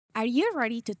Are you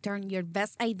ready to turn your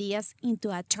best ideas into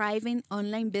a thriving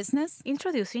online business?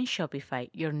 Introducing Shopify,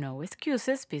 your no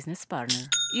excuses business partner.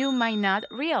 You might not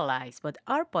realize, but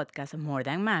our podcast, More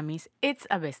Than Mommies, it's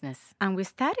a business. And we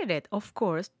started it, of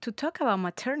course, to talk about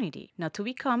maternity, not to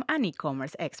become an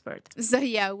e-commerce expert. So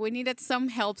yeah, we needed some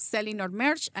help selling our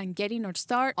merch and getting our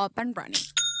store up and running.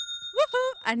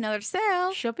 Woohoo! Another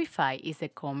sale! Shopify is a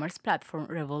commerce platform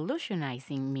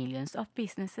revolutionizing millions of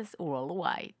businesses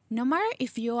worldwide. No matter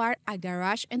if you are a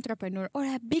garage entrepreneur or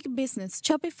a big business,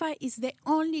 Shopify is the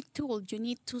only tool you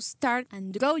need to start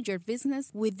and grow your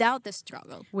business without the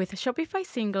struggle. With Shopify's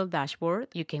single dashboard,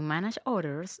 you can manage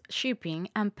orders, shipping,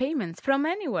 and payments from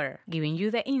anywhere, giving you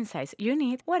the insights you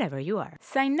need wherever you are.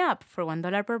 Sign up for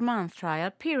 $1 per month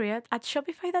trial period at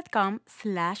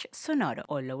shopify.com/Sonoro,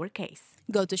 all lowercase.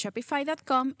 Go to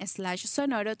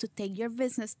shopify.com/Sonoro to take your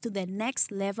business to the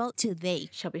next level today.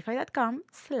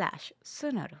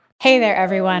 Shopify.com/Sonoro. Hey there,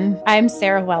 everyone. I'm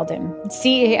Sarah Weldon,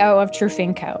 CEO of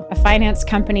Trufinco, a finance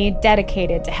company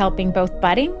dedicated to helping both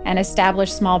budding and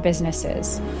established small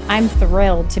businesses. I'm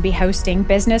thrilled to be hosting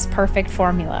Business Perfect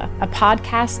Formula, a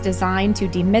podcast designed to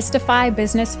demystify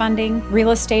business funding,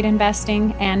 real estate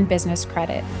investing, and business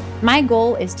credit. My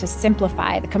goal is to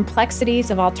simplify the complexities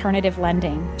of alternative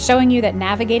lending, showing you that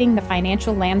navigating the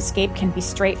financial landscape can be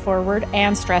straightforward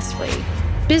and stress-free.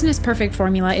 Business Perfect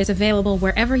Formula is available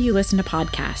wherever you listen to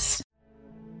podcasts.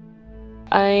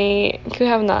 I could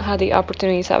have not had the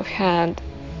opportunities I've had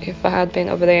if I had been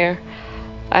over there.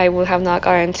 I would have not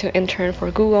gotten to intern for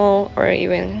Google or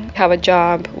even have a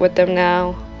job with them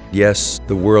now. Yes,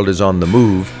 the world is on the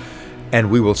move, and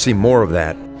we will see more of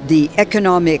that. The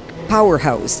economic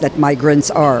powerhouse that migrants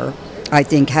are, I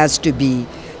think, has to be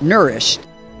nourished.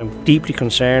 I'm deeply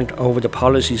concerned over the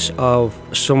policies of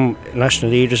some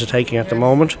national leaders are taking at the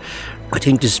moment. I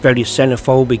think this very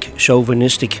xenophobic,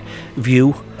 chauvinistic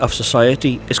view of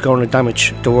society is going to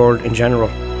damage the world in general.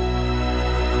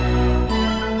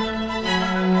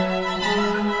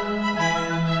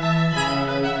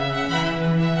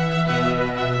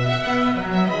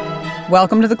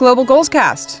 Welcome to the Global Goals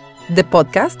Cast, the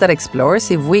podcast that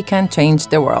explores if we can change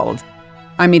the world.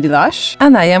 I'm Edie Lush.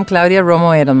 And I am Claudia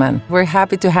Romo Edelman. We're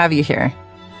happy to have you here.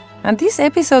 And this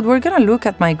episode, we're going to look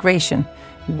at migration.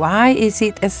 Why is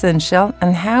it essential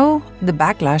and how the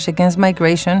backlash against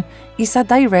migration is a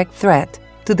direct threat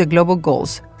to the global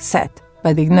goals set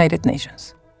by the United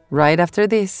Nations. Right after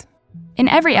this. In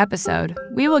every episode,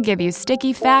 we will give you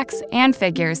sticky facts and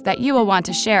figures that you will want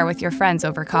to share with your friends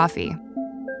over coffee.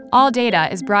 All data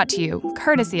is brought to you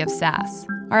courtesy of SAS,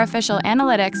 our official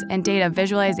analytics and data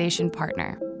visualization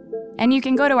partner. And you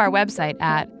can go to our website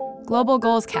at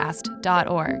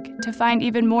globalgoalscast.org to find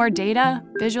even more data,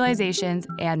 visualizations,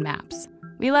 and maps.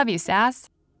 We love you, SAS.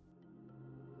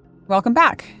 Welcome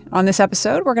back. On this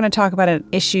episode, we're going to talk about an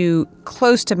issue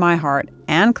close to my heart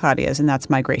and Claudia's, and that's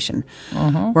migration.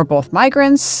 We're both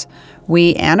migrants.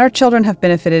 We and our children have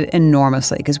benefited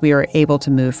enormously because we are able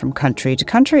to move from country to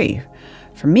country.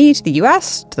 From me to the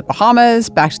U.S., to the Bahamas,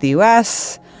 back to the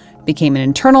U.S., became an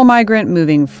internal migrant,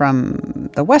 moving from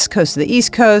the West Coast to the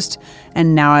East Coast,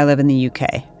 and now I live in the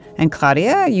U.K. And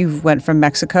Claudia, you went from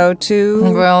Mexico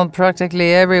to... Well,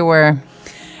 practically everywhere.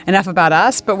 Enough about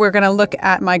us, but we're going to look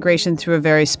at migration through a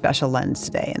very special lens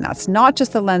today. And that's not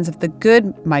just the lens of the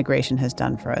good migration has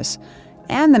done for us,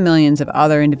 and the millions of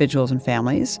other individuals and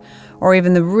families, or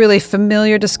even the really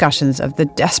familiar discussions of the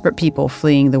desperate people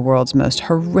fleeing the world's most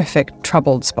horrific,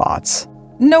 troubled spots.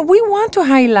 No, we want to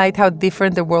highlight how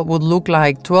different the world would look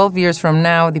like 12 years from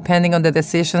now, depending on the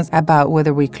decisions about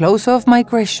whether we close off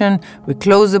migration, we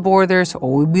close the borders,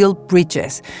 or we build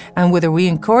bridges, and whether we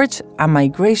encourage a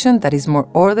migration that is more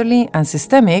orderly and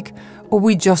systemic, or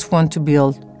we just want to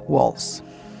build walls.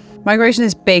 Migration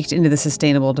is baked into the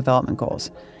Sustainable Development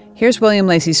Goals. Here's William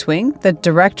Lacey Swing, the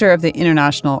director of the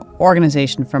International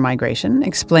Organization for Migration,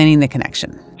 explaining the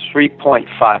connection.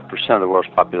 3.5% of the world's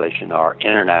population are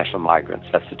international migrants.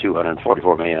 That's the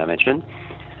 244 million I mentioned.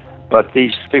 But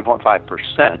these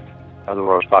 3.5% of the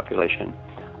world's population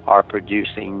are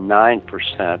producing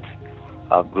 9%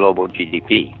 of global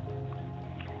GDP.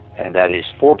 And that is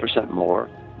 4% more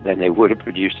than they would have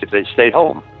produced if they'd stayed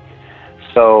home.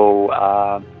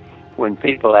 So when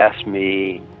people ask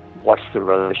me, what's the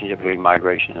relationship between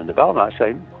migration and development, I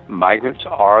say migrants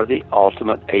are the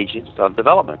ultimate agents of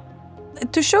development.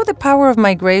 To show the power of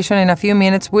migration in a few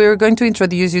minutes, we're going to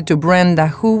introduce you to Brenda,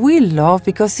 who we love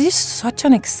because she's such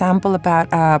an example about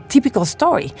a typical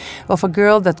story of a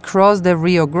girl that crossed the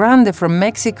Rio Grande from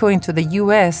Mexico into the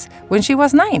U.S. when she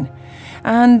was 9,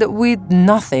 and with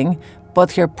nothing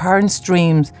but her parents'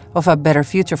 dreams of a better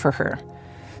future for her.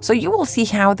 So you will see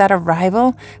how that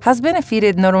arrival has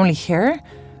benefited not only her,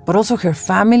 but also her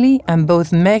family and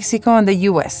both Mexico and the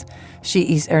US.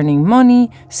 She is earning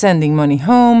money, sending money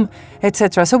home,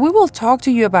 etc. So we will talk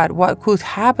to you about what could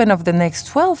happen over the next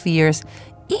 12 years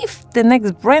if the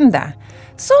next Brenda,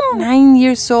 some 9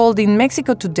 years old in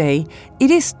Mexico today,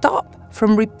 it is stopped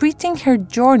from repeating her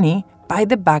journey by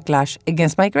the backlash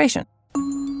against migration.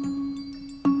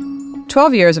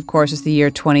 12 years, of course, is the year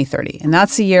 2030, and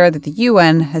that's the year that the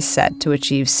UN has set to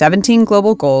achieve 17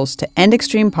 global goals to end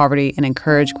extreme poverty and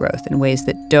encourage growth in ways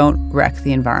that don't wreck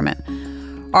the environment.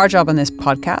 Our job on this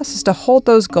podcast is to hold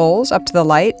those goals up to the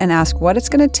light and ask what it's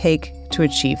going to take to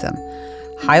achieve them,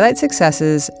 highlight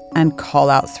successes, and call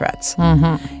out threats.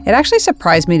 It actually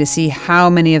surprised me to see how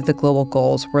many of the global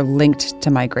goals were linked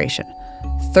to migration.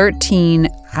 13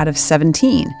 out of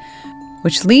 17.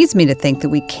 Which leads me to think that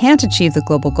we can't achieve the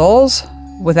global goals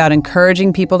without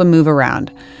encouraging people to move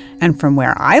around. And from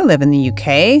where I live in the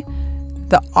UK,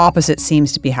 the opposite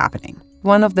seems to be happening.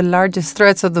 One of the largest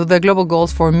threats of the global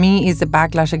goals for me is the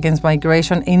backlash against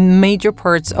migration in major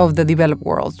parts of the developed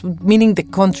world, meaning the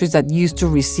countries that used to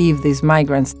receive these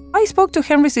migrants. I spoke to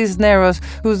Henry Cisneros,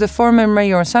 who's the former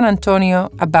mayor of San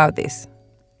Antonio, about this.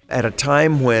 At a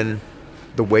time when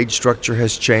the wage structure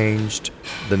has changed,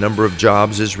 the number of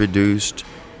jobs is reduced,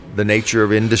 the nature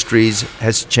of industries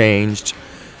has changed,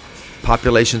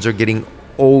 populations are getting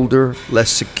older, less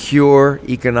secure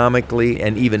economically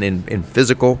and even in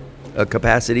physical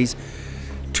capacities.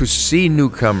 To see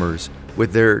newcomers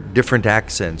with their different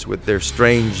accents, with their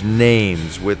strange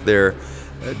names, with their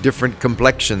different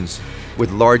complexions,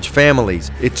 with large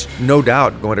families, it's no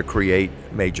doubt going to create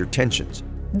major tensions.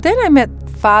 Then I met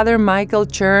Father Michael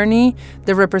Czerny,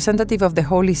 the representative of the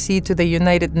Holy See to the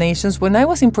United Nations, when I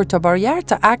was in Puerto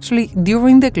Vallarta, actually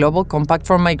during the Global Compact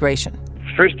for Migration.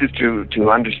 First is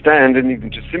to understand and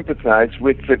even to sympathize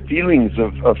with the feelings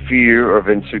of fear, of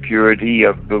insecurity,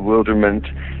 of bewilderment,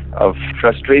 of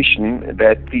frustration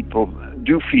that people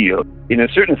do feel. In a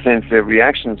certain sense, their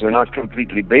reactions are not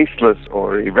completely baseless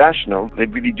or irrational. They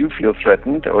really do feel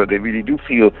threatened, or they really do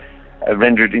feel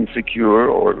rendered insecure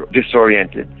or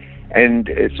disoriented. And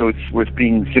so it's worth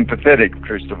being sympathetic,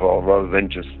 first of all, rather than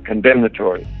just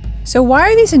condemnatory. So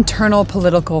why are these internal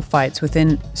political fights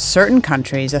within certain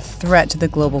countries a threat to the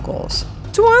global goals?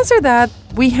 To answer that,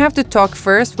 we have to talk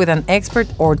first with an expert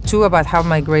or two about how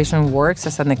migration works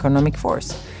as an economic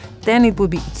force. Then it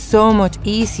would be so much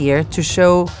easier to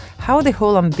show how the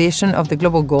whole ambition of the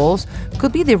global goals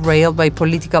could be derailed by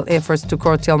political efforts to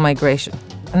curtail migration.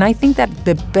 And I think that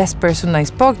the best person I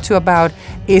spoke to about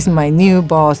is my new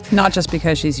boss. Not just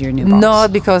because she's your new boss.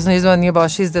 Not because she's my new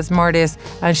boss. She's the smartest.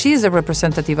 And she's a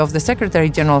representative of the Secretary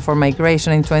General for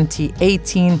Migration in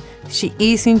 2018. She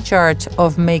is in charge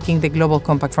of making the Global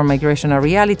Compact for Migration a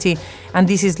reality. And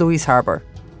this is Louise Harbour.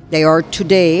 They are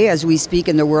today, as we speak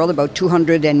in the world, about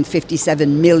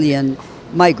 257 million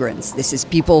migrants. This is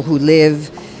people who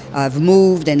have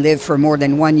moved and lived for more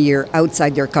than 1 year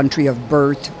outside their country of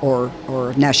birth or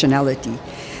nationality.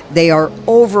 They are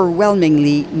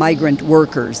overwhelmingly migrant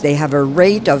workers. They have a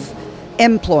rate of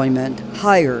employment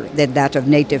higher than that of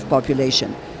native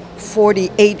population.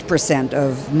 48%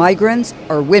 of migrants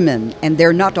are women, and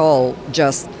they're not all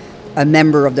just a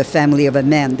member of the family of a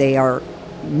man. They are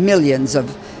millions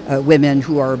of women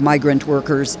who are migrant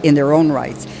workers in their own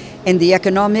rights. And the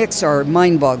economics are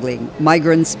mind-boggling.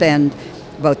 Migrants spend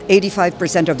about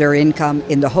 85% of their income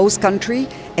in the host country,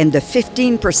 and the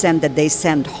 15% that they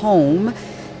send home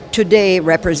today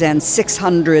represents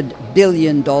 $600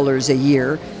 billion a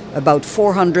year, about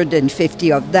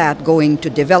 450 of that going to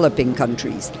developing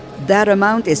countries. That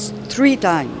amount is 3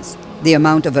 times the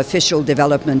amount of official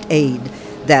development aid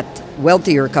that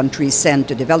wealthier countries send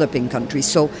to developing countries.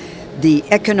 So the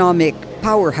economic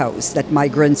powerhouse that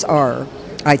migrants are,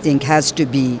 I think, has to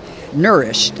be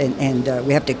nourished, and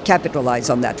we have to capitalize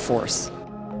on that force.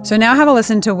 So now have a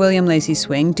listen to William Lacey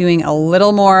Swing doing a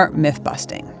little more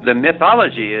myth-busting. The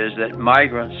mythology is that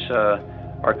migrants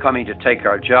are coming to take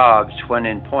our jobs, when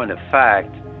in point of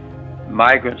fact,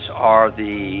 migrants are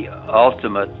the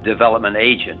ultimate development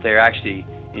agent. They're actually,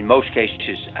 in most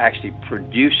cases, actually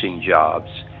producing jobs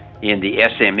in the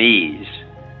SMEs.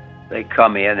 They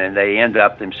come in and they end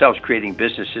up themselves creating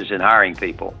businesses and hiring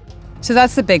people. So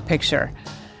that's the big picture.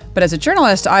 But as a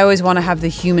journalist, I always want to have the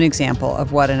human example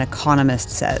of what an economist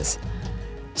says.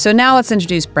 So now let's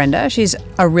introduce Brenda. She's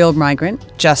a real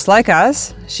migrant, just like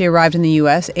us. She arrived in the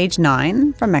U.S. age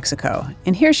 9 from Mexico.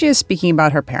 And here she is speaking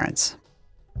about her parents.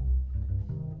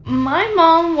 My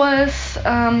mom was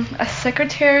a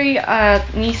secretary at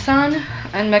Nissan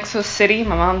in Mexico City.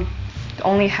 My mom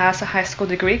only has a high school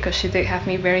degree because she did have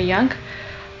me very young.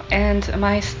 And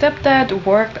my stepdad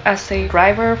worked as a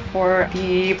driver for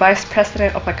the vice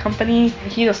president of a company.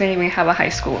 He doesn't even have a high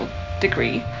school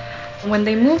degree. When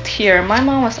they moved here, my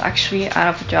mom was actually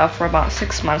out of a job for about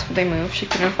 6 months when they moved. She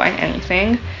couldn't find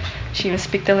anything. She didn't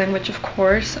speak the language, of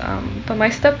course. But my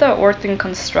stepdad worked in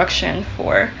construction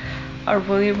for a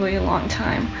really, really long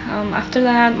time. After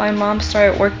that, my mom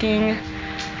started working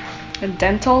in a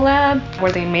dental lab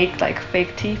where they make like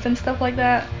fake teeth and stuff like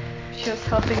that. She was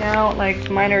helping out like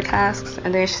minor tasks,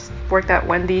 and then she worked at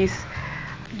Wendy's.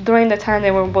 During the time they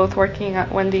were both working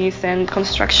at Wendy's and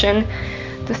construction,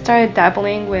 they started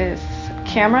dabbling with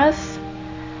cameras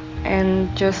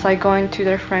and just like going to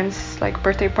their friends' like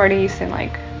birthday parties and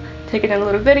like taking a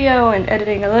little video and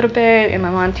editing a little bit, and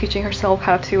my mom teaching herself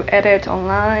how to edit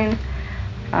online.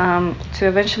 So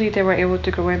eventually they were able to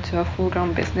go into a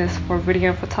full-grown business for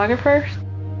video photographers.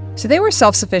 So they were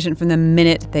self-sufficient from the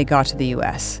minute they got to the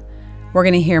U.S. We're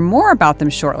going to hear more about them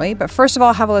shortly, but first of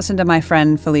all, have a listen to my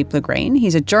friend Philippe Legrain.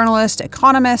 He's a journalist,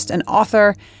 economist, and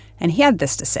author, and he had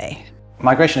this to say.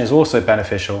 Migration is also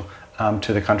beneficial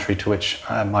to the country to which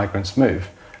migrants move.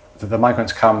 The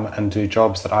migrants come and do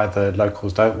jobs that either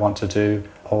locals don't want to do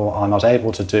or are not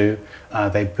able to do.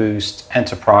 They boost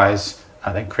enterprise,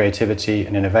 then creativity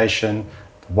and innovation,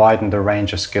 widen the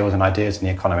range of skills and ideas in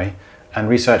the economy. And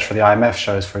research for the IMF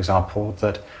shows, for example,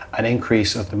 that an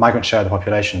increase of the migrant share of the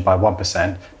population by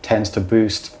 1% tends to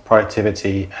boost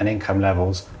productivity and income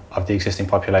levels of the existing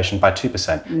population by 2%.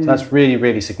 So that's really,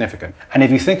 really significant. And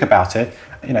if you think about it,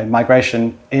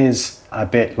 migration is a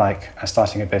bit like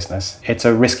starting a business. It's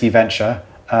a risky venture,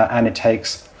 and it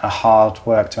takes a hard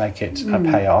work to make it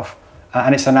pay off.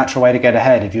 And it's a natural way to get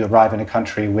ahead if you arrive in a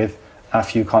country with a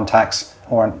few contacts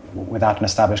or without an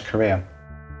established career.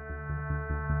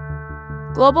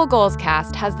 Global Goals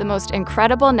Cast has the most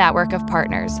incredible network of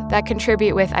partners that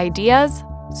contribute with ideas,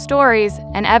 stories,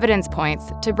 and evidence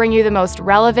points to bring you the most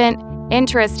relevant,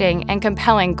 interesting, and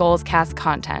compelling Goals Cast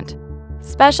content.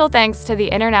 Special thanks to the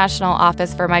International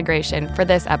Office for Migration for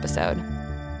this episode.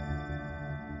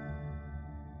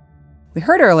 We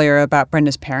heard earlier about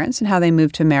Brenda's parents and how they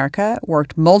moved to America,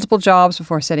 worked multiple jobs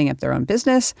before setting up their own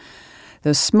business.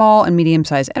 Those small and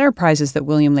medium-sized enterprises that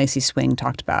William Lacy Swing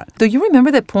talked about. Do you remember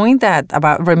the point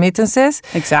about remittances?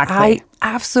 Exactly. I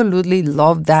absolutely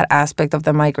love that aspect of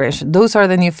the migration. Those are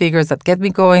the new figures that get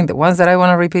me going, the ones that I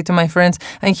want to repeat to my friends.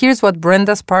 And here's what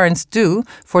Brenda's parents do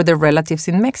for their relatives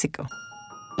in Mexico.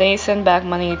 They send back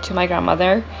money to my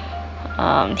grandmother.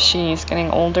 She's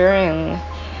getting older and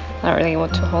not really able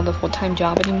to hold a full-time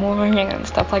job anymore and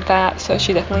stuff like that. So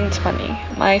she definitely needs money.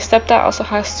 My stepdad also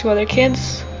has 2 other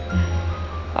kids.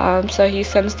 So he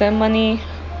sends them money.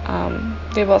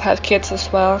 They both have kids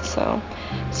as well, so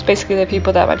it's basically the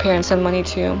people that my parents send money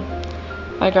to.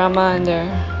 My grandma and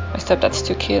my stepdad's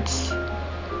 2 kids.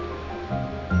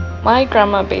 My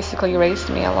grandma basically raised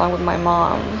me along with my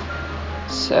mom.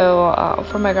 So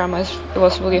for my grandma, it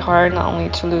was really hard not only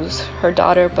to lose her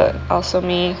daughter, but also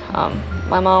me.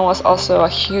 My mom was also a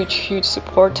huge, huge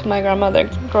support to my grandmother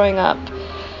growing up,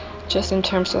 just in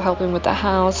terms of helping with the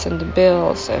house and the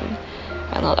bills and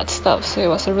all that stuff. So it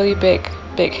was a really big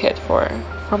hit for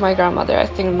my grandmother, I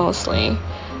think, mostly.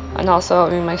 And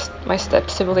also, my step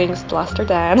siblings lost their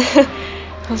dad,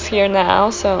 who's here now.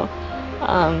 So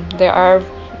they are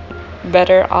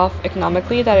better off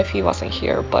economically than if he wasn't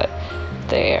here, but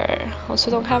they also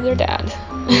don't have their dad.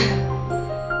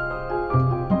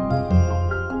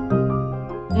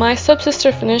 My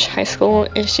stepsister finished high school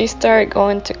and she started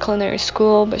going to culinary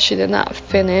school, but she did not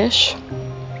finish.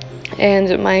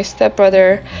 And my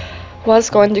stepbrother was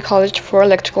going to college for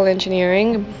electrical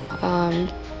engineering,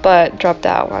 but dropped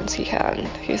out once he had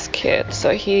his kid.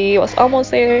 So he was almost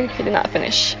there, he did not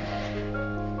finish.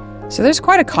 So there's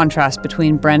quite a contrast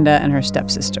between Brenda and her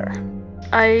stepsister.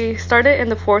 I started in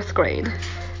the 4th grade.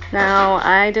 Now,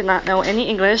 I did not know any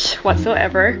English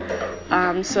whatsoever,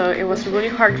 so it was a really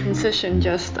hard transition,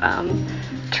 just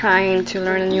trying to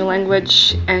learn a new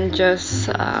language and just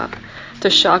the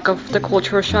shock of the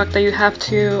cultural shock that you have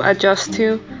to adjust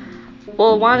to.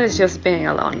 Well, one is just being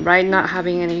alone, right? Not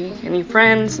having any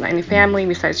friends, any family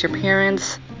besides your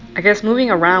parents. I guess moving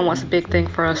around was a big thing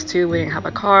for us too. We didn't have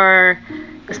a car,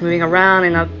 just moving around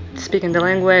and not speaking the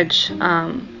language.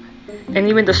 And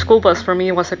even the school bus for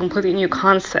me was a completely new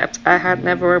concept. I had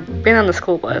never been on the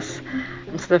school bus.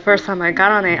 And so the first time I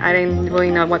got on it, I didn't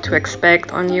really know what to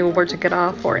expect or knew where to get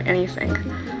off or anything.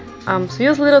 So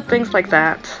just little things like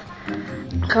that.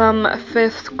 Come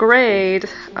 5th grade,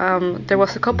 there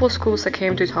was a couple of schools that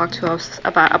came to talk to us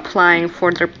about applying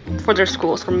for their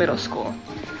schools for middle school.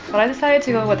 But I decided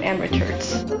to go with Ann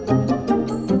Richards.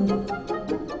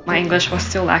 My English was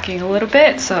still lacking a little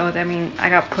bit, so I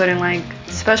got put in like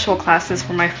special classes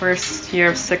for my first year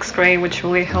of 6th grade, which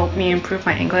really helped me improve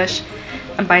my English.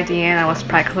 And by the end, I was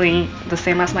practically the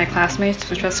same as my classmates,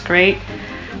 which was great.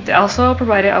 They also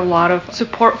provided a lot of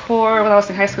support for when I was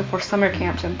in high school for summer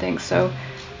camps and things. So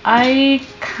I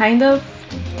kind of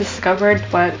discovered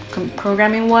what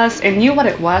programming was. I knew what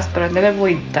it was, but I'd never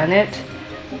really done it.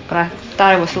 But I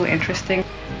thought it was really interesting.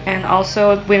 And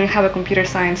also, we didn't have a computer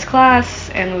science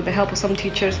class, and with the help of some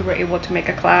teachers, we were able to make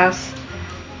a class,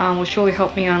 which really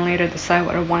helped me on later decide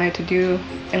what I wanted to do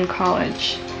in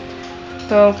college.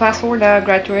 So fast forward, I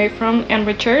graduated from Ann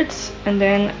Richards, and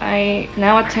then I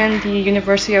now attend the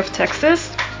University of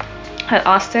Texas at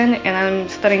Austin, and I'm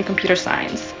studying computer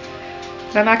science.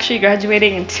 And I'm actually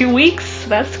graduating in 2 weeks.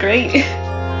 That's great.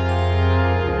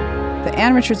 The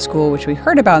Ann Richards School, which we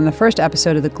heard about in the first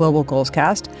episode of the Global Goals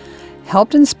Cast,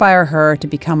 helped inspire her to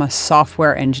become a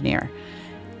software engineer.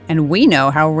 And we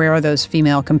know how rare those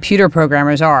female computer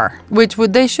programmers are. Which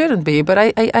they shouldn't be, but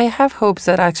I have hopes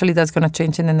that actually that's going to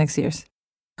change in the next years.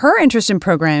 Her interest in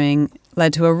programming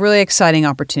led to a really exciting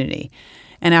opportunity.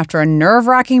 And after a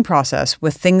nerve-wracking process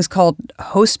with things called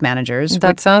host managers...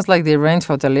 That sounds like the Range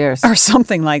Hoteliers. Or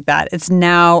something like that. It's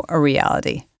now a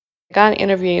reality. I got an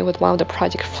interview with one of the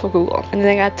projects for Google, and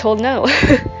then I got told no.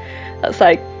 I was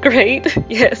like, great,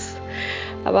 yes.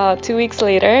 About 2 weeks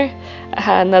later, I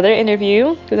had another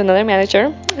interview with another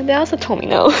manager, and they also told me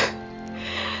no.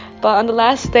 But on the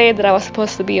last day that I was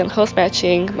supposed to be on host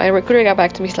matching, my recruiter got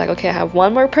back to me. He's like, okay, I have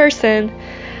one more person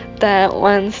that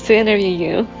wants to interview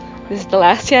you. This is the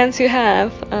last chance you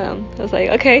have. I was like,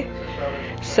 okay.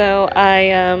 So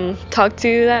I talked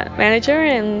to that manager,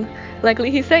 and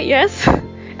luckily he said yes.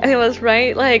 And it was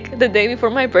right like the day before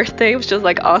my birthday, which was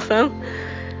like awesome.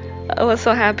 I was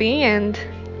so happy, and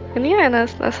yeah,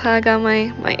 that's how I got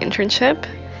my internship.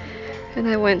 And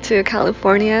I went to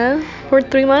California for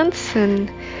 3 months and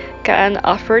got an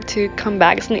offer to come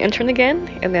back as an intern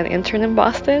again, and then intern in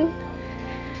Boston.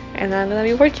 And I'm going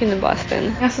to be working in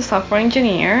Boston as a software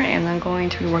engineer, and I'm going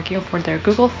to be working for their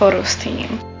Google Photos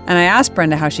team. And I asked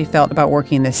Brenda how she felt about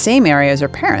working in the same area as her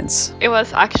parents. It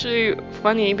was actually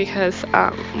funny because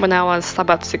when I was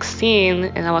about 16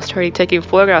 and I was already taking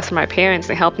photographs for my parents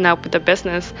and helping out with the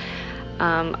business,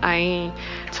 I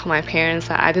told my parents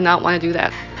that I did not want to do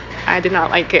that. I did not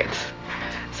like it.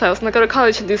 So I was going to go to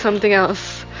college and do something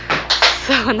else.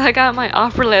 So when I got my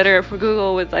offer letter for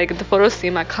Google with like the photos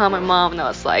team, I called my mom and I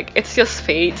was like, it's just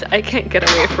fate. I can't get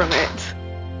away from it.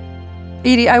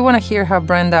 Edie, I want to hear how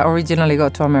Brenda originally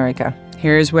got to America.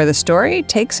 Here's where the story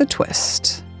takes a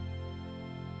twist.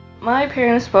 My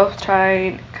parents both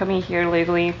tried coming here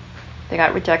legally. They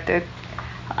got rejected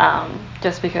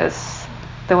just because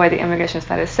the way the immigration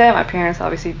status said, my parents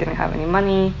obviously didn't have any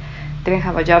money, didn't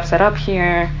have a job set up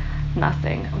here,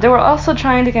 nothing. They were also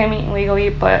trying to get me legally,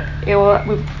 but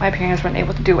my parents weren't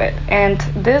able to do it. And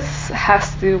this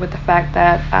has to do with the fact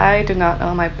that I do not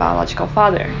know my biological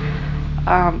father.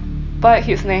 But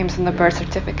his name's in the birth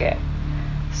certificate.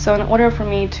 So in order for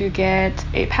me to get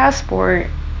a passport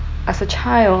as a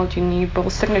child, you need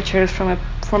both signatures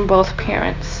from both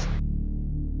parents.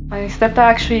 My stepdad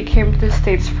actually came to the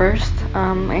States first,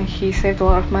 and he saved a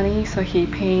lot of money, so he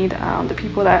paid the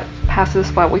people that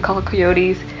passes what we call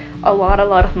coyotes a lot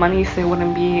of money, so it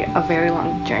wouldn't be a very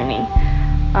long journey.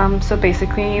 So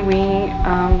basically we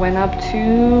went up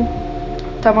to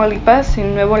Tamaulipas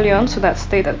in Nuevo León, so that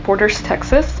state that borders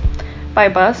Texas, by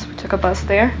bus. We took a bus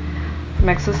there from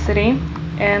Mexico City,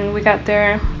 and we got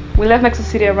there. We left Mexico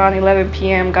City around 11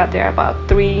 p.m., got there about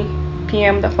 3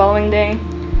 p.m. the following day,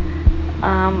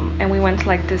 and we went to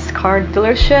like this car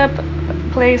dealership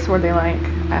place where they like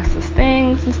asked us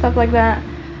things and stuff like that.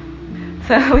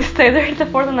 So we stayed there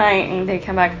for the night, and they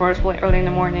came back for us really early in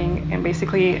the morning, and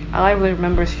basically all I really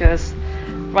remember is just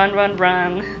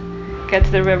run, get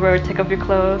to the river, take off your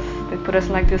clothes. They put us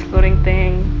in like this floating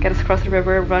thing, get us across the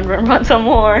river, run some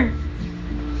more.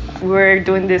 We were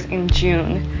doing this in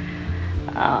June.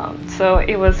 So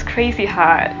it was crazy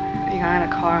hot. We got in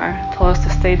a car, told us to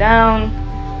stay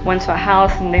down, went to a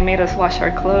house, and they made us wash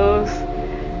our clothes.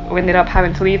 We ended up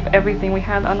having to leave everything we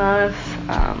had on us,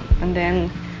 and then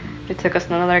they took us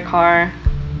in another car.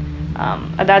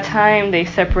 At that time, they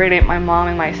separated my mom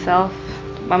and myself.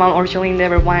 My mom originally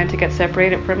never wanted to get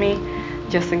separated from me,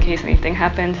 just in case anything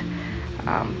happened.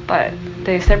 But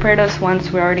they separated us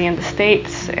once we were already in the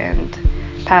States and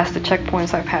passed the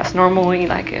checkpoints I passed normally,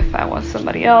 like if I was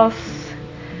somebody else.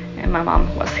 And my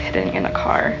mom was hidden in a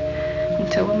car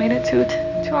until we made it to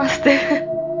Austin.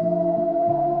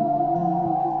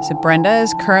 So Brenda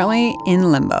is currently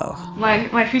in limbo.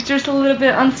 My future's a little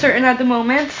bit uncertain at the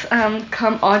moment.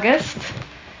 Come August,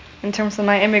 in terms of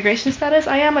my immigration status,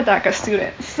 I am a DACA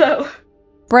student, so...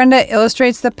 Brenda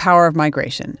illustrates the power of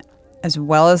migration, as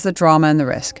well as the drama and the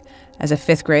risk. As a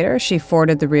 5th grader, she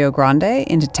forded the Rio Grande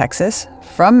into Texas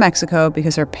from Mexico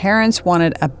because her parents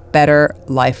wanted a better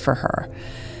life for her.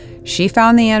 She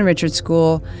found the Ann Richards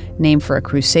School, named for a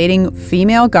crusading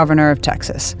female governor of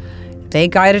Texas. They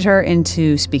guided her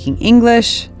into speaking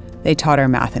English, they taught her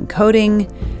math and coding,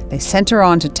 they sent her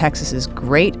on to Texas's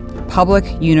great public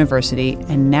university,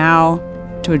 and now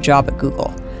to a job at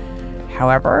Google.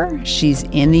 However, she's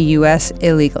in the U.S.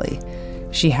 illegally.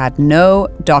 She had no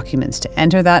documents to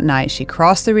enter that night. She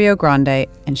crossed the Rio Grande,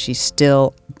 and she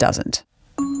still doesn't.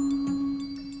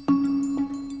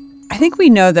 I think we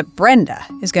know that Brenda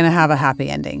is going to have a happy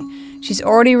ending. She's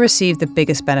already received the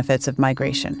biggest benefits of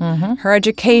migration. Her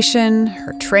education,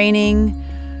 her training,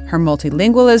 her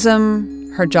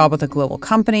multilingualism, her job with a global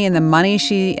company, and the money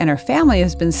she and her family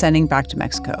has been sending back to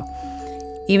Mexico.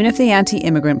 Even if the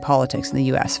anti-immigrant politics in the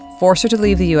U.S. force her to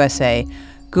leave the USA,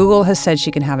 Google has said she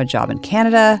can have a job in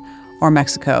Canada or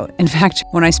Mexico. In fact,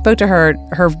 when I spoke to her,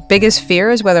 her biggest fear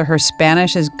is whether her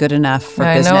Spanish is good enough for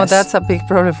business. I know that's a big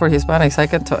problem for Hispanics. I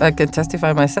can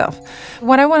testify myself.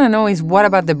 What I want to know is, what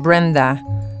about the Brenda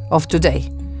of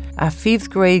today? A 5th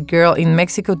grade girl in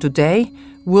Mexico today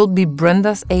will be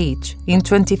Brenda's age in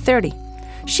 2030.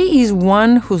 She is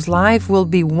one whose life will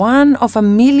be one of a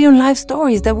million life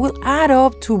stories that will add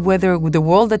up to whether the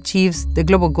world achieves the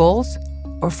global goals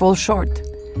or falls short.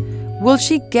 Will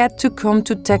she get to come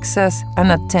to Texas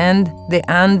and attend the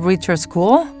Ann Richards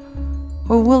School?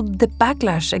 Or will the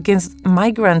backlash against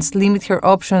migrants limit her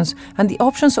options and the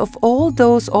options of all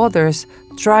those others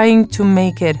trying to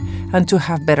make it and to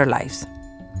have better lives?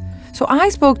 So I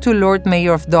spoke to Lord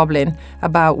Mayor of Dublin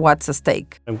about what's at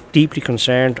stake. I'm deeply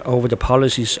concerned over the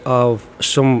policies of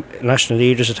some national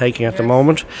leaders are taking at the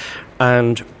moment,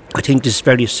 and I think this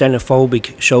very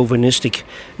xenophobic, chauvinistic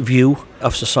view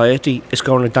of society is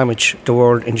going to damage the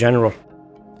world in general.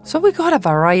 So we got a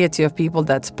variety of people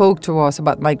that spoke to us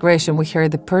about migration. We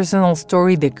heard the personal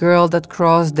story, the girl that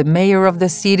crossed, the mayor of the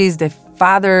cities, the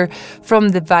father from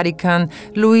the Vatican,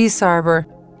 Louise Arbour.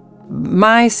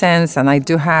 My sense, and I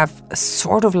do have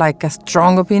sort of like a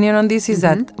strong opinion on this, is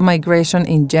that migration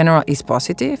in general is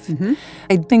positive.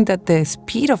 I think that the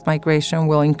speed of migration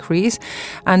will increase.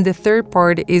 And the third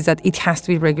part is that it has to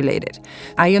be regulated.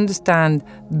 I understand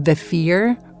the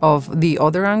fear of the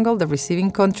other angle, the receiving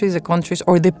countries, the countries,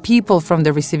 or the people from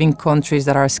the receiving countries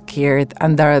that are scared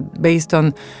and that are based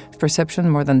on perception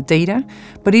more than data.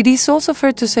 But it is also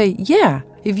fair to say, yeah,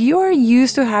 if you are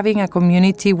used to having a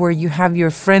community where you have your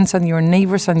friends and your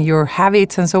neighbors and your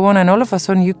habits and so on, and all of a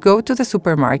sudden you go to the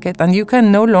supermarket and you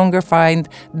can no longer find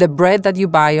the bread that you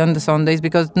buy on the Sundays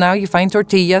because now you find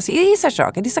tortillas, it is a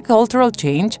shock. It is a cultural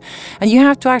change. And you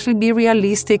have to actually be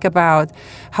realistic about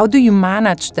how do you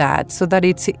manage that so that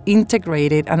it's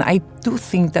integrated. And I do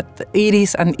think that it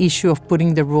is an issue of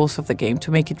putting the rules of the game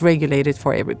to make it regulated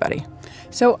for everybody.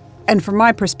 So, and from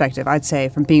my perspective, I'd say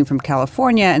from being from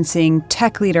California and seeing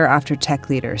tech leader after tech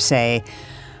leader say,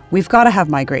 we've got to have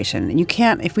migration. And you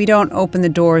can't, if we don't open the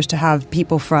doors to have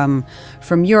people from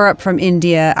Europe, from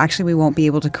India, actually we won't be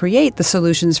able to create the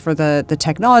solutions for the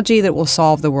technology that will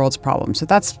solve the world's problems. So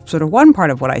that's sort of one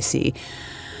part of what I see.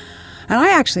 And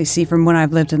I actually see from when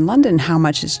I've lived in London how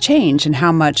much has changed and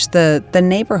how much the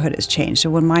neighborhood has changed. So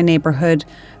when my neighborhood,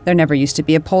 there never used to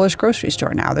be a Polish grocery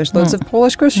store. Now there's loads of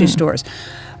Polish grocery stores.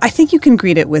 I think you can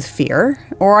greet it with fear,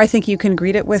 or I think you can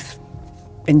greet it with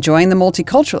enjoying the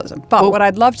multiculturalism. But what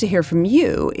I'd love to hear from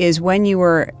you is when you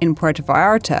were in Puerto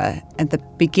Vallarta at the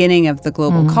beginning of the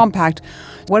Global Compact,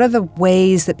 what are the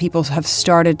ways that people have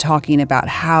started talking about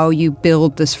how you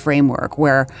build this framework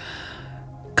where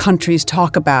countries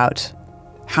talk about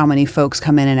how many folks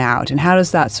come in and out, and how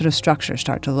does that sort of structure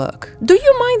start to look? Do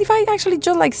you mind if I actually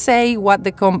just say what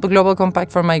the Global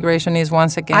Compact for Migration is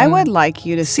once again? I would like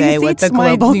you to say what the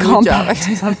Global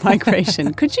Compact on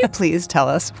Migration. Could you please tell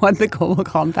us what the Global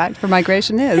Compact for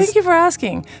Migration is? Thank you for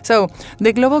asking. So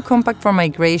the Global Compact for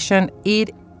Migration, it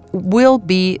will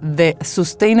be the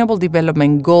Sustainable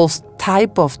Development Goals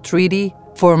type of treaty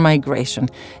for migration.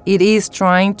 It is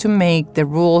trying to make the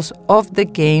rules of the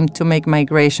game to make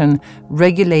migration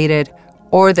regulated,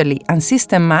 orderly, and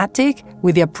systematic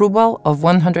with the approval of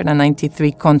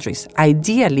 193 countries.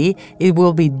 Ideally, it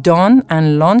will be done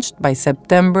and launched by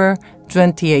September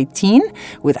 2018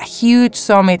 with a huge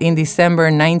summit in December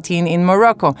 19 in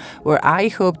Morocco, where I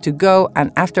hope to go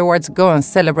and afterwards go and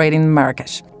celebrate in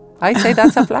Marrakesh. I say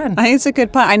that's a plan. I think it's a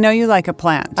good plan. I know you like a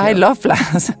plan, too. I love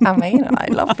plans. I'm in. I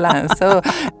love plans. So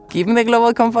given the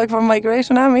Global Compact for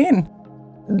Migration, I'm in.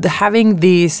 Having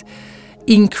this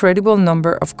incredible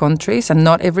number of countries, and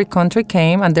not every country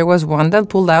came, and there was one that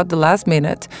pulled out the last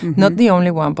minute, not the only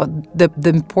one, but the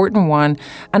important one.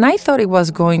 And I thought it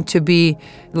was going to be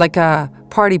like a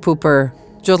party pooper,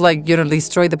 just like,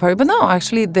 destroy the party. But no,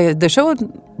 actually, the show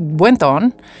went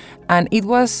on, and it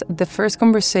was the first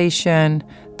conversation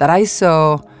that I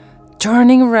saw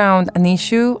turning around an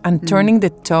issue and turning the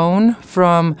tone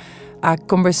from a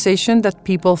conversation that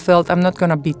people felt I'm not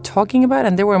going to be talking about,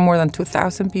 and there were more than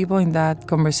 2,000 people in that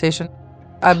conversation.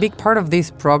 A big part of this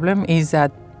problem is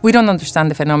that we don't understand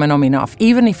the phenomenon enough.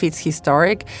 Even if it's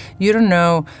historic, you don't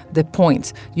know the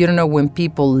points. You don't know when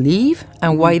people leave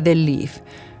and why they leave,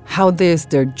 how is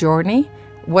their journey,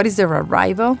 what is their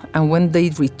arrival, and when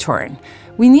they return.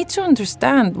 We need to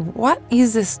understand what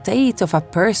is the state of a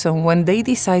person when they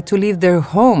decide to leave their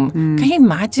home. Can you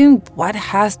imagine what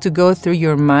has to go through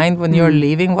your mind when you're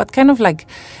leaving? What kind of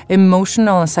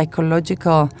emotional and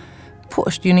psychological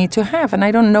push you need to have? And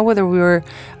I don't know whether we're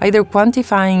either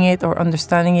quantifying it or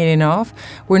understanding it enough.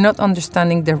 We're not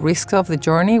understanding the risks of the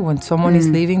journey when someone is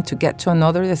leaving to get to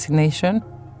another destination.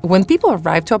 When people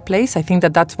arrive to a place, I think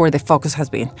that's where the focus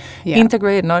has been. Yeah.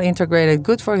 Integrated, not integrated,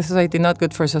 good for society, not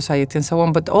good for society, and so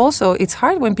on. But also, it's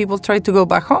hard when people try to go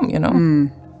back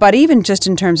home, But even just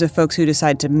in terms of folks who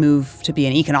decide to move to be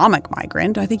an economic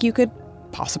migrant, I think you could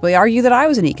possibly argue that I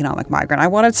was an economic migrant. I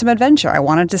wanted some adventure. I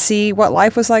wanted to see what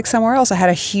life was like somewhere else. I had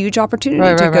a huge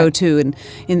opportunity to go to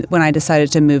when I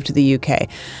decided to move to the UK.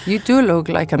 You do look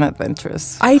like an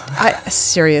adventurous. I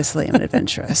seriously am an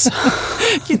adventurous.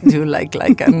 You do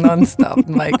like a non-stop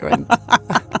migrant,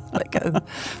 like a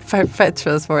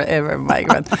perpetuous forever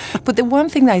migrant. But the one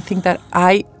thing that I think that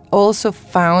I also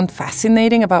found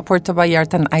fascinating about Puerto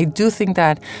Vallarta, and I do think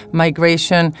that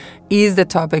migration is the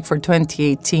topic for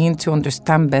 2018 to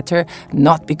understand better,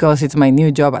 not because it's my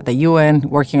new job at the UN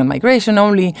working on migration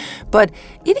only, but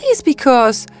it is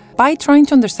because by trying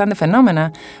to understand the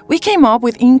phenomena, we came up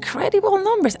with incredible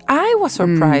numbers. I was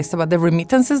surprised about the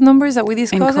remittances numbers that we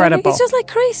discussed. Incredible. It's just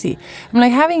crazy. I'm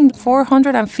having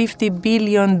 $450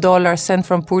 billion sent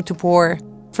from poor to poor,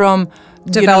 from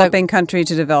developing country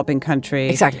to developing country.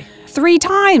 Exactly. 3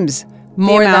 times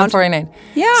more than foreign aid.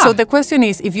 Yeah. So the question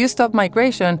is, if you stop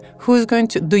migration,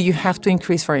 do you have to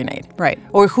increase foreign aid? Right.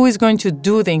 Or who is going to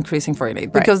do the increasing foreign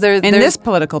aid? Because in this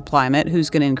political climate, who's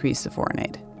going to increase the foreign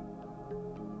aid?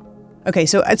 Okay,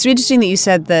 so it's interesting that you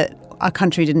said that a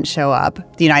country didn't show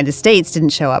up. The United States didn't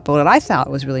show up. But what I thought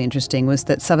was really interesting was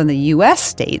that some of the U.S.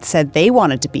 states said they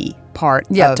wanted to be part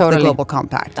of the Global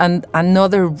Compact. And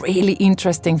another really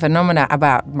interesting phenomena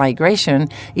about migration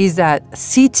is that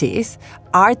cities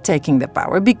are taking the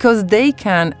power because they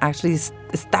can actually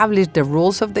establish the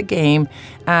rules of the game.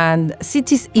 And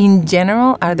cities in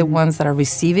general are the ones that are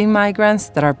receiving migrants,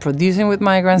 that are producing with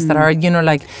migrants, that are,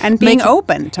 and being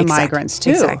open to migrants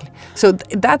too. Exactly. So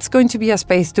that's going to be a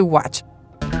space to watch.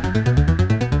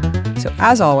 So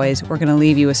as always, we're going to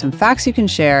leave you with some facts you can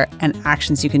share and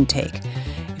actions you can take.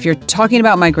 If you're talking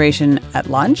about migration at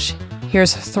lunch,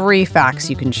 here's 3 facts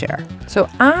you can share. So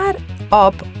add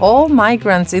up all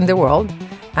migrants in the world,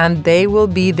 and they will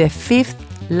be the 5th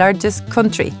largest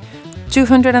country,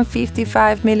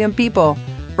 255 million people,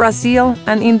 Brazil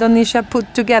and Indonesia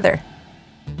put together.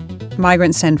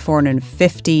 Migrants send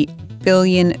 $450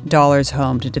 billion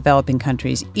home to developing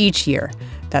countries each year.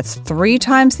 That's 3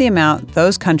 times the amount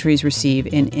those countries receive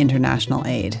in international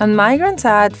aid. And migrants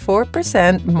add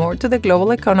 4% more to the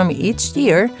global economy each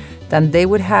year than they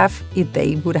would have if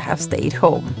they would have stayed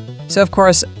home. So, of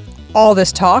course, all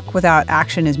this talk without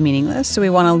action is meaningless. So we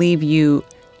want to leave you,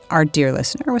 our dear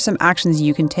listener, with some actions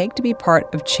you can take to be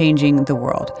part of changing the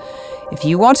world. If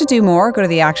you want to do more, go to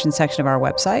the action section of our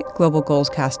website,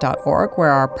 globalgoalscast.org, where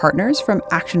our partners from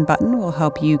Action Button will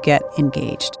help you get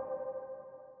engaged.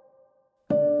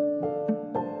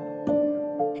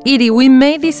 Edie, we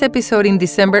made this episode in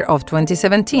December of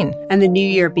 2017. And the new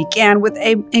year began with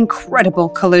an incredible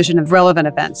collision of relevant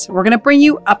events. We're going to bring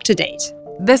you up to date.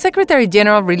 The Secretary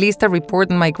General released a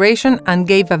report on migration and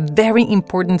gave a very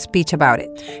important speech about it.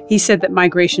 He said that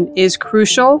migration is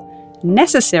crucial,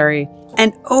 necessary,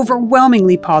 and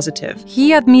overwhelmingly positive.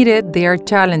 He admitted there are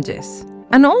challenges,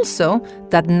 and also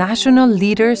that national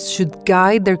leaders should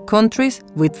guide their countries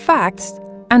with facts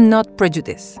and not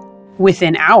prejudice.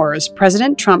 Within hours,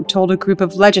 President Trump told a group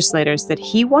of legislators that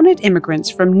he wanted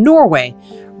immigrants from Norway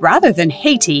rather than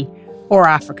Haiti or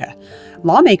Africa.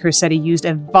 Lawmakers said he used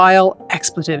a vile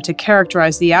expletive to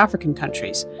characterize the African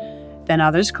countries. Then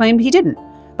others claimed he didn't.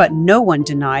 But no one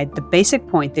denied the basic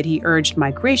point that he urged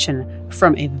migration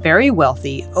from a very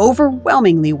wealthy,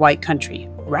 overwhelmingly white country,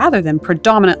 rather than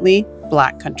predominantly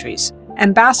black countries.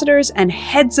 Ambassadors and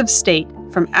heads of state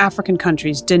from African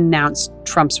countries denounced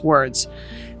Trump's words.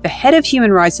 The head of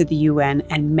human rights at the UN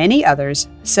and many others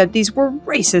said these were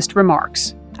racist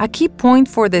remarks. A key point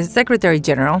for the Secretary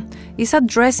General is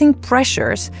addressing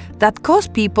pressures that cause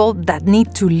people that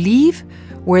need to leave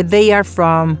where they are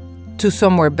from to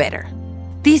somewhere better.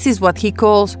 This is what he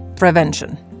calls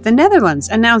prevention. The Netherlands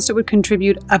announced it would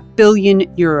contribute €1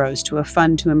 billion to a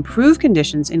fund to improve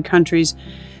conditions in countries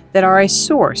that are a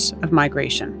source of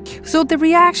migration. So the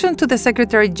reaction to the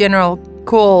Secretary General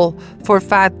call for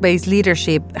fact-based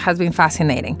leadership has been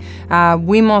fascinating.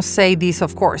 We must say this,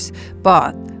 of course,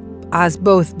 but as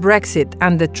both Brexit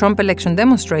and the Trump election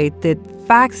demonstrate, that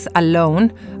facts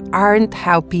alone aren't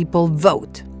how people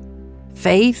vote.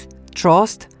 Faith,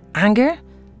 trust, anger,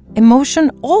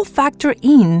 emotion all factor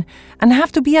in and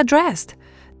have to be addressed.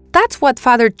 That's what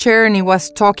Father Czerny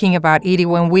was talking about, Edie,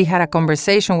 when we had a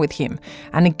conversation with him.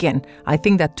 And again, I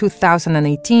think that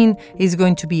 2018 is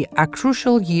going to be a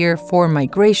crucial year for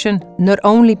migration, not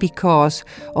only because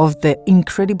of the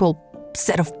incredible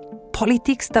set of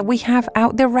politics that we have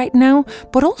out there right now,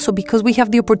 but also because we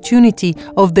have the opportunity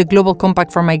of the Global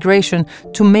Compact for Migration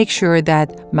to make sure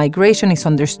that migration is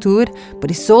understood,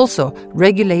 but it's also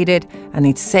regulated and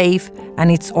it's safe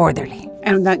and it's orderly.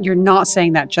 And that you're not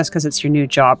saying that just because it's your new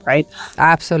job, right?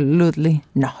 Absolutely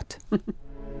not.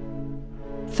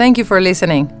 Thank you for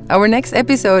listening. Our next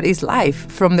episode is live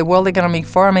from the World Economic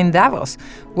Forum in Davos,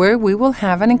 where we will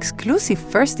have an exclusive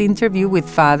first interview with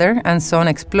father and son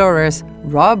explorers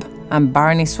Rob and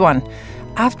Barney Swan,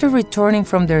 after returning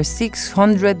from their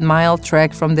 600-mile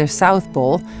trek from the South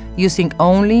Pole using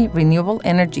only renewable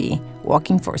energy,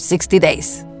 walking for 60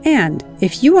 days. And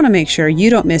if you want to make sure you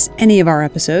don't miss any of our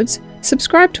episodes,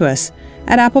 subscribe to us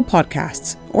at Apple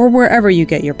Podcasts or wherever you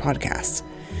get your podcasts.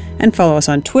 And follow us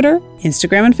on Twitter,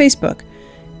 Instagram, and Facebook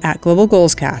at Global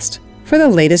Goals Cast for the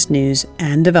latest news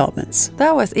and developments.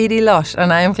 That was Edie Losh,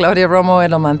 and I am Claudia Romo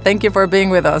Edelman. Thank you for being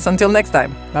with us. Until next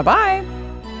time. Bye-bye.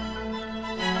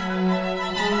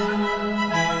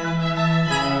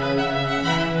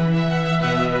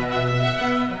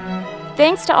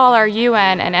 Thanks to all our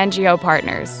UN and NGO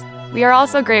partners. We are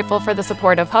also grateful for the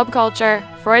support of Hub Culture,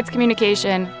 Freud's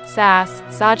Communication, SAS,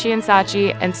 Saatchi &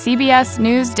 Saatchi, and CBS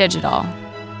News Digital.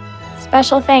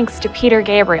 Special thanks to Peter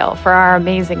Gabriel for our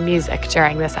amazing music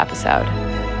during this episode.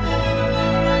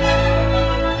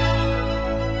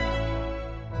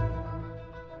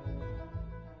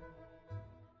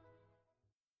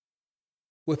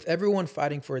 With everyone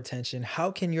fighting for attention, how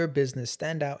can your business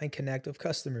stand out and connect with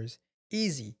customers?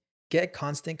 Easy. Get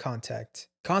Constant Contact.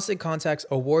 Constant Contact's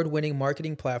award-winning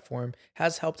marketing platform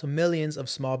has helped millions of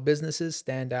small businesses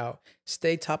stand out,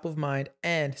 stay top of mind,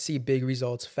 and see big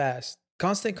results fast.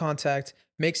 Constant Contact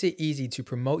makes it easy to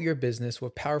promote your business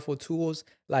with powerful tools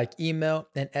like email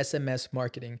and SMS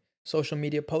marketing, social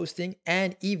media posting,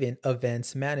 and even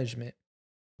events management.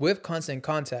 With Constant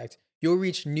Contact, you'll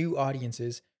reach new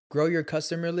audiences, grow your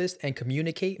customer list, and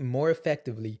communicate more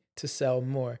effectively to sell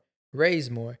more,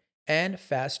 raise more, and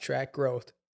fast-track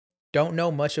growth. Don't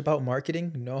know much about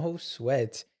marketing? No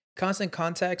sweat. Constant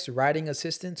Contact's writing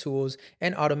assistant tools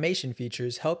and automation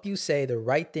features help you say the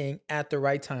right thing at the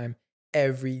right time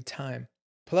every time.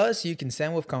 Plus, you can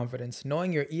send with confidence,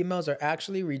 knowing your emails are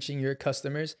actually reaching your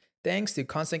customers thanks to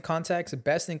Constant Contact's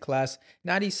best-in-class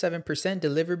 97%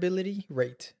 deliverability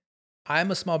rate.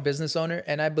 I'm a small business owner,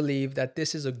 and I believe that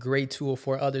this is a great tool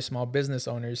for other small business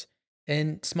owners.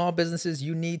 In small businesses,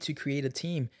 you need to create a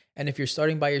team, and if you're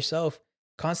starting by yourself,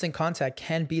 Constant Contact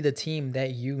can be the team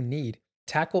that you need.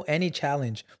 Tackle any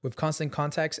challenge with Constant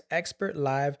Contact's expert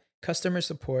live customer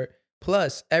support,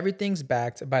 plus everything's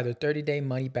backed by the 30-day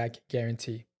money-back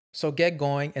guarantee. So get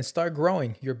going and start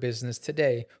growing your business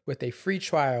today with a free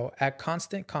trial at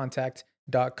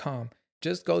ConstantContact.com.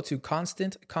 Just go to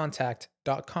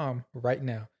ConstantContact.com right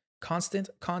now. Constant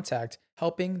Contact,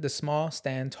 helping the small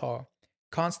stand tall.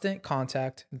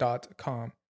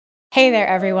 ConstantContact.com. Hey there,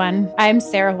 everyone. I'm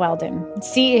Sarah Weldon,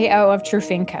 CEO of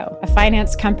Trufinco, a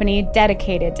finance company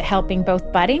dedicated to helping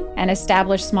both budding and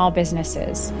established small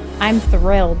businesses. I'm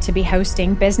thrilled to be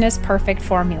hosting Business Perfect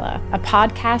Formula, a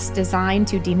podcast designed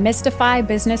to demystify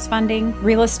business funding,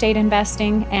 real estate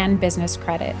investing, and business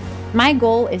credit. My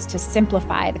goal is to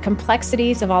simplify the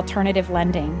complexities of alternative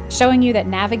lending, showing you that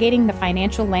navigating the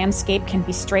financial landscape can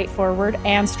be straightforward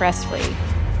and stress-free.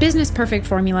 Business Perfect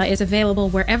Formula is available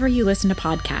wherever you listen to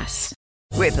podcasts.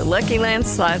 With the Lucky Land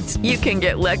Slots, you can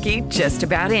get lucky just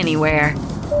about anywhere.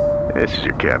 This is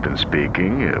your captain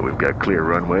speaking. We've got clear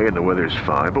runway and the weather's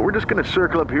fine, but we're just going to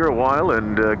circle up here a while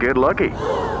and get lucky.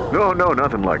 No,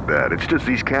 nothing like that. It's just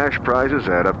these cash prizes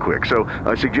add up quick. So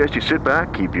I suggest you sit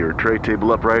back, keep your tray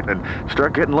table upright, and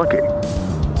start getting lucky.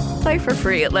 Play for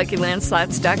free at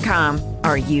LuckyLandSlots.com.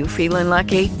 Are you feeling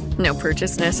lucky? No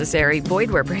purchase necessary.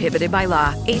 Void where prohibited by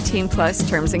law. 18+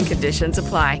 terms and conditions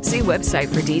apply. See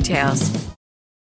website for details.